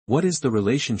What is the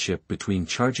relationship between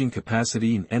charging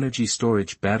capacity and energy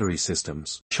storage battery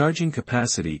systems? Charging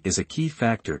capacity is a key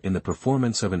factor in the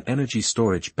performance of an energy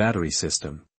storage battery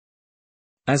system,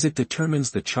 as it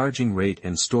determines the charging rate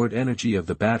and stored energy of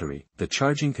the battery. The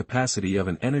charging capacity of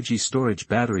an energy storage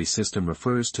battery system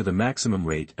refers to the maximum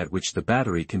rate at which the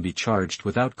battery can be charged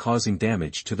without causing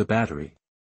damage to the battery.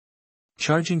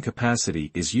 Charging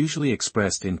capacity is usually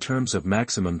expressed in terms of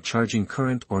maximum charging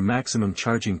current or maximum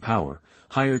charging power.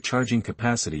 Higher charging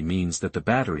capacity means that the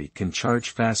battery can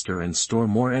charge faster and store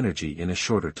more energy in a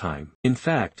shorter time. In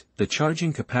fact, the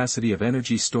charging capacity of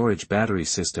energy storage battery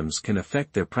systems can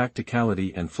affect their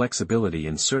practicality and flexibility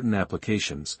in certain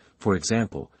applications. For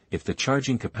example, if the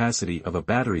charging capacity of a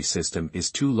battery system is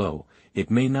too low,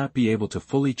 it may not be able to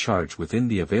fully charge within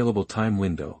the available time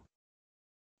window,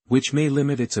 which may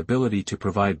limit its ability to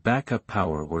provide backup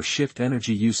power or shift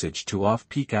energy usage to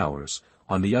off-peak hours.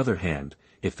 On the other hand,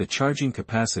 if the charging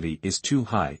capacity is too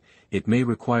high, it may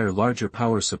require larger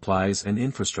power supplies and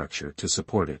infrastructure to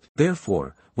support it.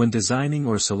 Therefore, when designing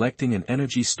or selecting an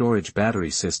energy storage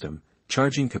battery system,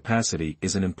 charging capacity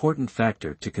is an important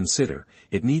factor to consider.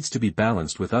 It needs to be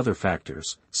balanced with other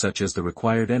factors, such as the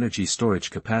required energy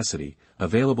storage capacity,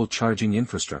 available charging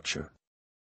infrastructure,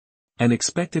 and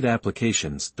expected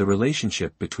applications. The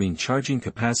relationship between charging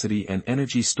capacity and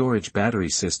energy storage battery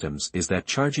systems is that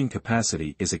charging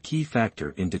capacity is a key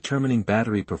factor in determining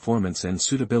battery performance and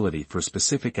suitability for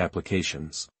specific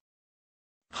applications.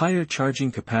 Higher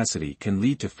charging capacity can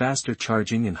lead to faster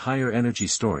charging and higher energy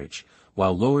storage,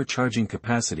 while lower charging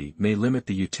capacity may limit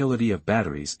the utility of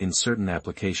batteries in certain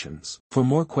applications. For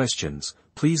more questions,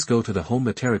 please go to the Home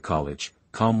Material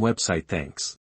College.com website. Thanks.